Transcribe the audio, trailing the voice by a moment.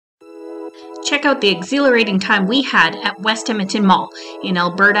Check out the exhilarating time we had at West Edmonton Mall in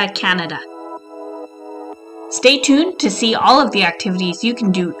Alberta, Canada. Stay tuned to see all of the activities you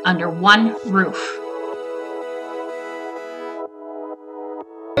can do under one roof.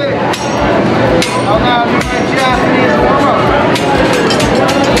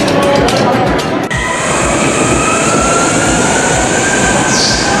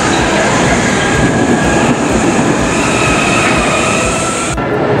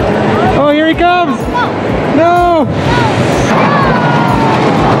 Oh, here he comes! No!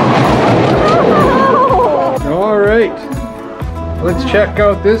 All right, let's check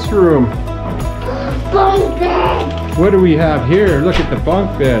out this room. Bunk bed. What do we have here? Look at the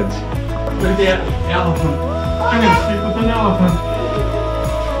bunk beds. Look at the elephant. I'm gonna sleep with an elephant.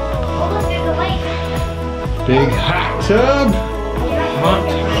 Oh, look, there's a light. Big hot tub.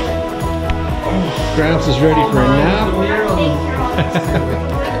 Gramps is ready for a nap.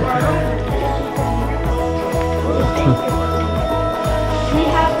 We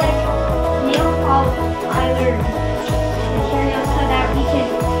have like nail polish material so that we can.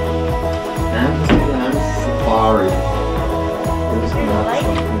 I'm safari.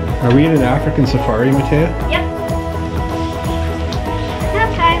 Are we in an African safari, Matea? Yep. Nap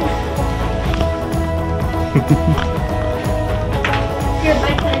time. Here,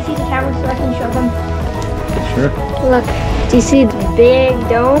 Mike, can I see the camera so I can show them? Sure. Look, do you see the big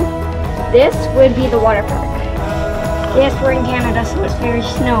dome? This would be the water park. Yes, we're in Canada, so it's very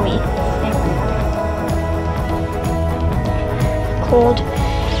snowy. Cold.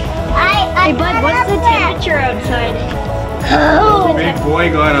 Hey, bud, what's the temperature outside? Oh! Big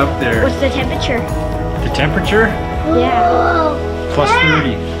boy got up there. What's the temperature? The temperature? Yeah. Plus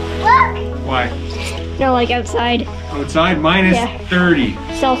 30. Look! Why? No, like outside. Outside, minus 30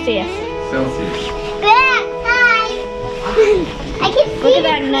 Celsius. Celsius. Beck, hi! I can see. Look at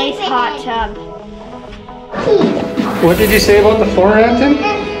that nice hot tub. What did you say about the floor, Anton?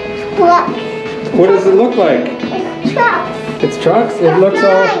 Trucks. What does it look like? It's trucks. It's trucks? It looks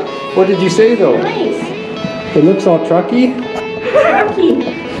all... What did you say though? Nice. It looks all trucky? Trucky.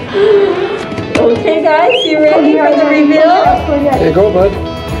 Okay guys, you ready for the reveal? There you go, bud.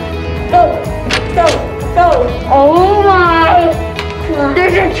 Go, go, go. Oh my!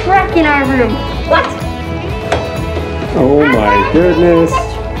 There's a truck in our room. What? Oh my goodness.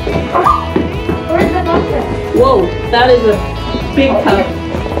 Where's the bucket? Whoa, that is a big tub.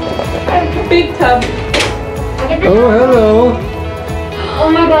 Big tub. Oh, hello. Oh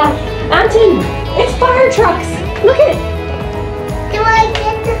my gosh. Anton, it's fire trucks. Look at it. Do I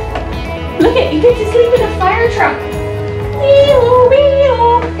get the... Look at, you get to sleep in a fire truck. Wee-oo,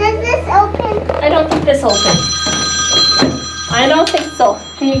 wee-oo. Does this open? I don't think this opens. I don't think so.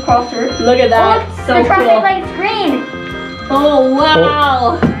 Can you crawl through? Look at that. Oh, So the traffic cool. light's green. Oh,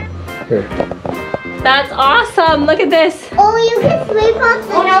 wow. Here. That's awesome. Look at this. Oh, you can sleep on the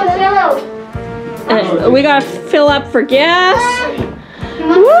pillow. And we gotta fill up for gas.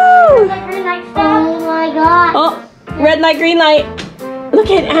 Woo! Oh my god. Oh, red light, green light. Look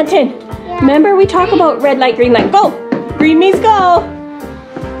at Anton. Remember we talk about red light, green light. Go. Green means go.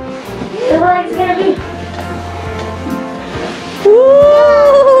 The light's gonna be...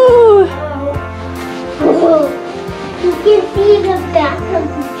 Woo! Oh, you can see the back of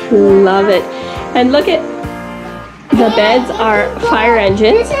the truck. Love it. And look at the beds are fire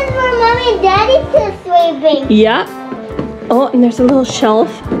engines. This is where Mommy and Daddy still sleeping. Yeah. Oh, and there's a little shelf.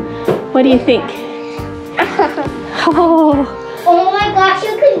 What do you think? Oh, Oh my gosh,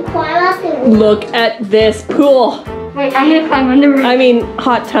 you can climb up and... look at this pool. Wait, I'm gonna climb under it. I mean,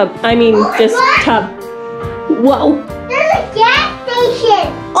 hot tub. I mean, just tub. Whoa. There's a gas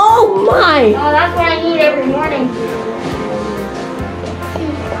station. Oh my. Oh, that's what I need every morning.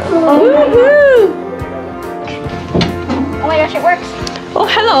 Woohoo. Oh my gosh, it works. Oh,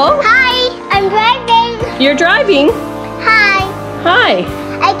 hello. Hi, I'm driving. You're driving. Hi, Hi.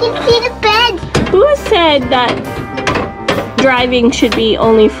 I can see the bed. Who said that driving should be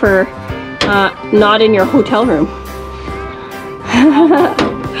only for not in your hotel room?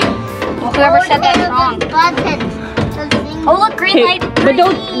 Whoever said that's wrong. Oh look, green Hey, light. but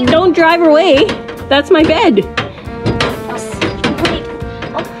don't drive away. That's my bed. Wait.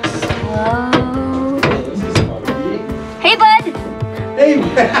 Oh, slow. Hey, bud. Hey.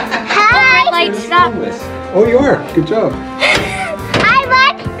 Hi. Light, stop. Oh, you are. Good job. Hi,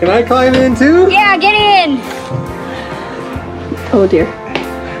 bud. Can I climb in too? Yeah, get in. Oh dear.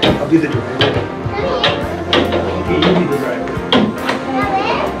 I'll be the driver. You be the driver.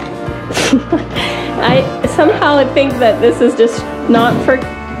 I somehow think that this is just not for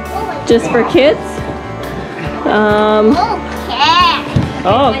just for kids. Okay.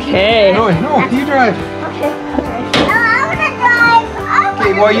 Okay. No, you drive. Okay. I want to drive.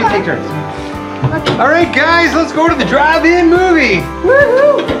 Okay, well, you take turns. All right, guys, let's go to the drive-in movie.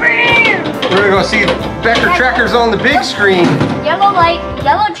 Woohoo! We're gonna go see Becker Trekkers on the big screen. Yellow light,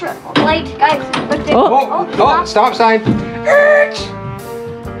 light, guys. Look there. Oh, stop sign. Or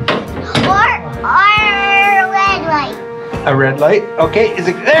red light. A red light. Okay, is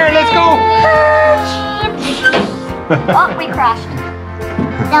it there? Let's go. Oh, we crashed.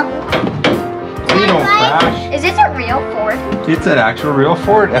 No. You don't crash. Is this a real Ford? It's an actual real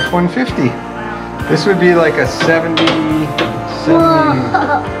Ford F-150. This would be like a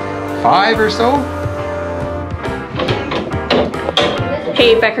 75 or so.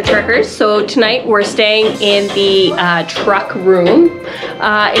 Hey Becker Trekkers, so tonight we're staying in the truck room.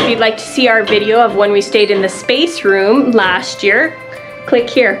 If you'd like to see our video of when we stayed in the space room last year, click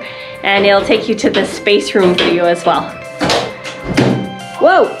here and it'll take you to the space room video as well.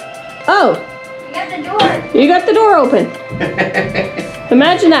 Whoa! Oh! You got the door. You got the door open.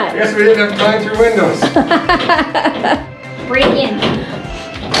 Imagine that. I guess we didn't have to climb through windows. Break in.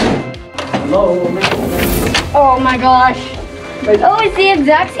 Hello. Oh my gosh. Oh, it's the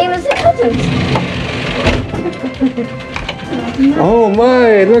exact same as the cousins. Oh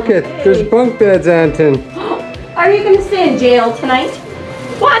my, look at, there's bunk beds, Anton. Are you going to stay in jail tonight?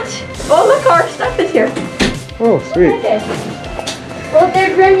 What? Oh look, our stuff is here. Oh, sweet. Oh,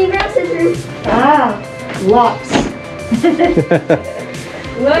 there's Granny Grass's room. Ah, locks.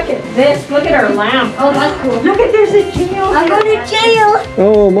 Look at this. Look at our lamp. Oh, that's cool. Look at, there's a jail. I'm going to jail.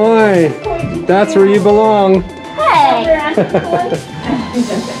 Oh my, that's where you belong. Hey.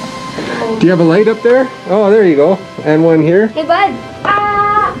 Do you have a light up there? Oh, there you go. And one here. Hey, bud.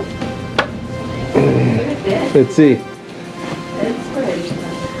 Ah. Let's see.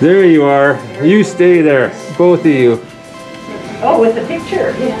 There you are. You stay there, both of you. Oh, with the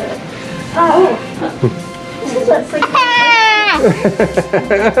picture. Yeah. Oh. This is what's like.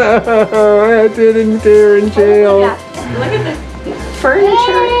 I didn't dare in jail. Look at the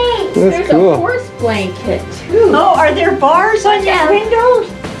furniture. That's There's cool. a horse blanket too. Oh, are there bars on your windows?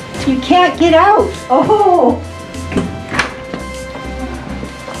 You can't get out. Oh.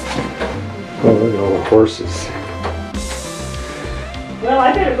 Oh, look at all the horses. Well,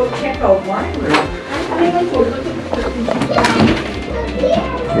 I better go check out my room.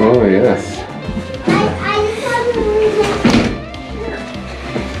 Oh, yes.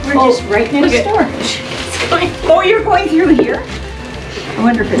 We're just right next door. Oh, you're going through here? I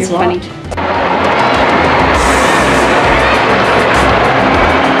wonder if it's locked. If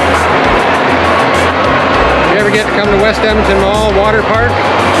you ever get to come to West Edmonton Mall, water park,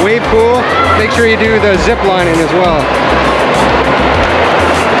 wave pool, make sure you do the zip lining as well.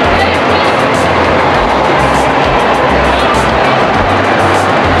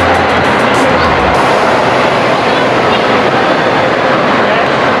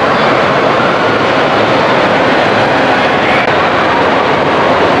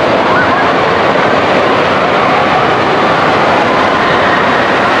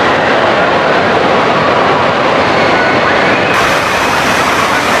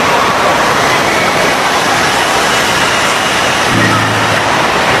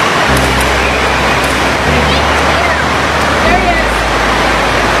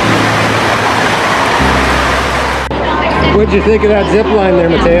 What'd you think of that zip line there,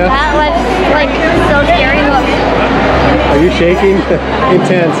 Matea? That was like so scary. Look. Are you shaking?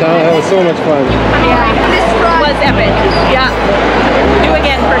 Intense, huh? That was so much fun. Yeah. This Was epic. Yeah. Do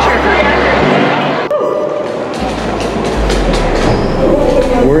again for sure.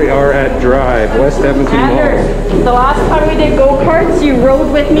 We are at Drive, West Edmonton Mall. Anders, the last time we did go-karts, you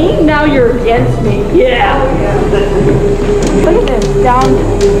rode with me. Now you're against me. Yeah. Look at this. Down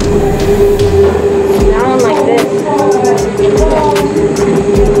like this.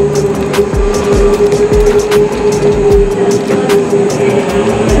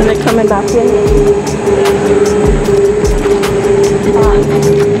 Is it coming back in?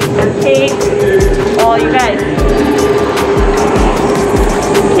 Arcade. Oh, you guys.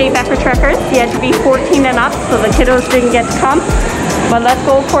 Okay, Becker Trekkers, you had to be 14 and up, so the kiddos didn't get to come. But let's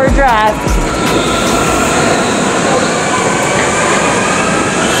go for a drive.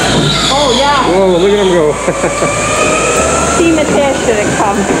 Oh, yeah. Whoa, look at him go. Team Matea should have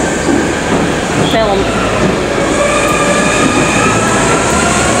come. Film.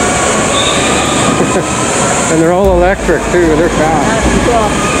 And they're all electric too, they're fast. That's cool.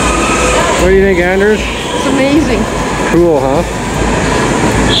 What do you think, Anders? It's amazing. Cool, huh?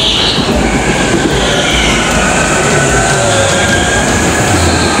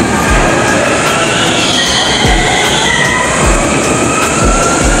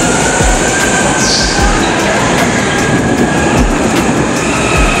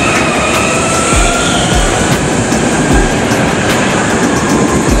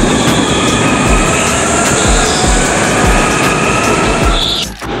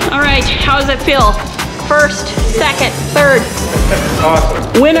 right, how does it feel? First, second, third.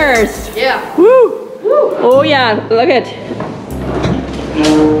 Awesome. Winners. Yeah. Woo. Woo. Oh yeah, look at.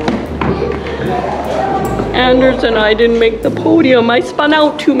 Anders and I didn't make the podium. I spun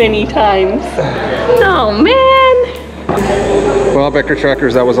out too many times. No, man. Well, Becker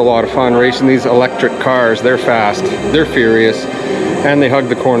truckers, that was a lot of fun racing these electric cars. They're fast, they're furious, and they hug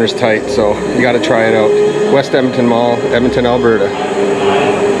the corners tight, so you got to try it out. West Edmonton Mall, Edmonton, Alberta.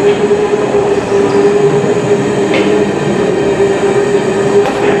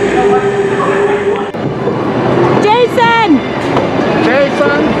 Jason!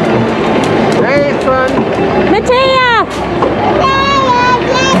 Jason! Jason! Matea!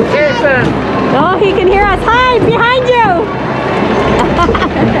 Jason! Oh, he can hear us. Hi, behind you!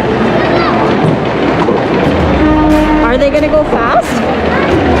 Are they gonna go fast?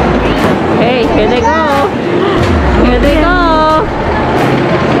 Okay, here they go. Here they go.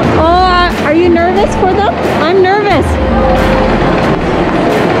 Oh, are you nervous for them? I'm nervous.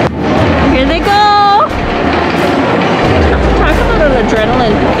 Here they go. Talk about an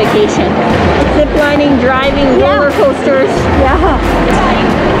adrenaline vacation. Zip lining, driving, roller coasters. Yeah.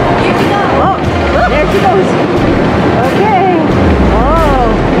 Oh, there she goes. Okay. Oh.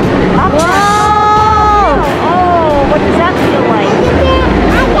 Whoa. Oh, what does that feel like?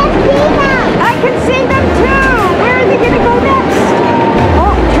 I can see them too. Where are they going to go next?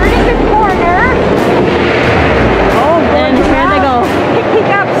 Oh, turning the corner. Oh, then here they go. Picking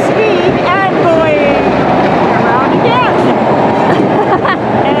up speed and going around again.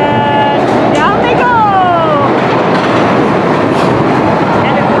 And down they go.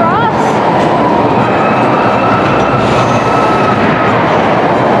 And across.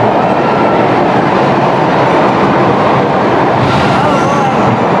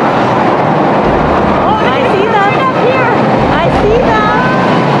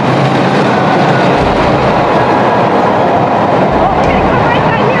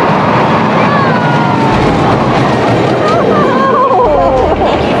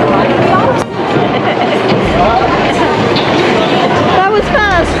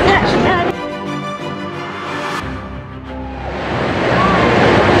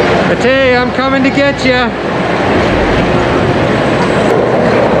 Hey, I'm coming to get you.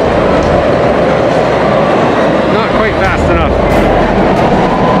 Not quite fast enough.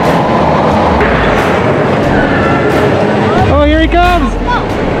 Oh, here he comes.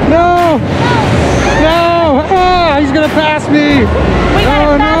 No. No. Ah, he's going to pass me.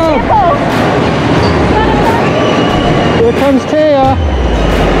 Oh, no. Here comes Taya.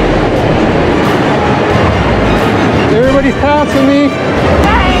 Everybody's passing me.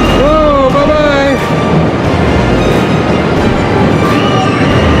 Oh, bye-bye.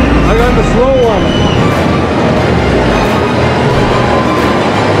 I got the slow one.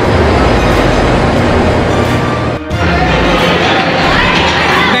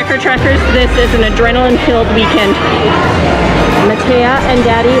 Becker truckers, this is an adrenaline-filled weekend. Matea and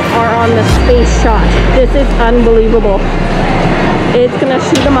Daddy are on the space shot. This is unbelievable. It's gonna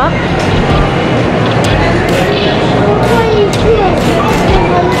shoot them up.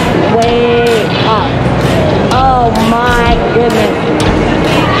 Way up. Oh my goodness.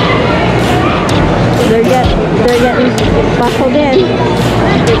 They're getting buckled in.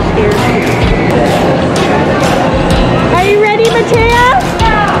 Are you ready, Matea?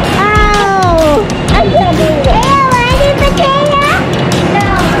 Ow! I can't believe it. Are you ready, Matea? No.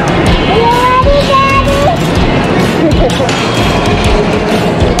 Are you ready, Daddy?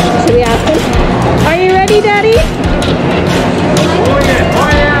 Should we ask him? Are you ready, Daddy?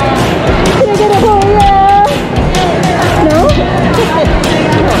 No?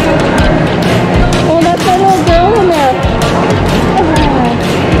 Oh, that's my little girl in there.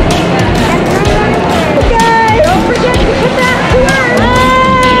 Okay, don't forget to put that to her.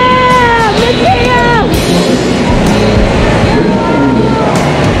 Ah, Matea!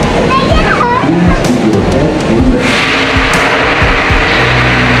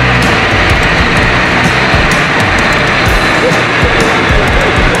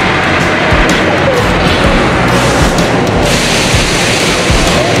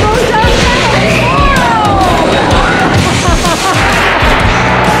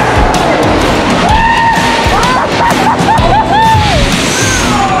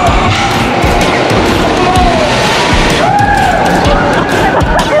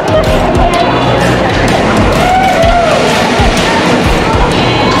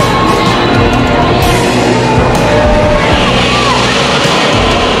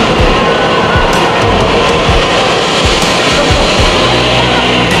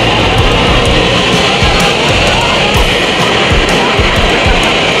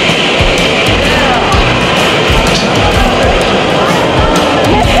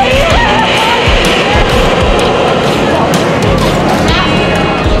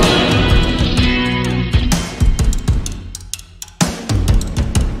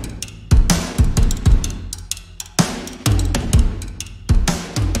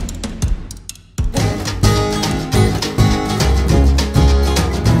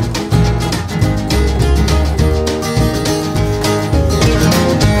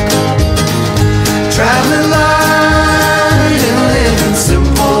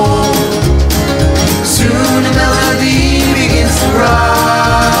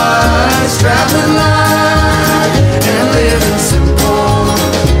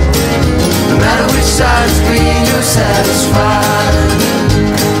 satisfied.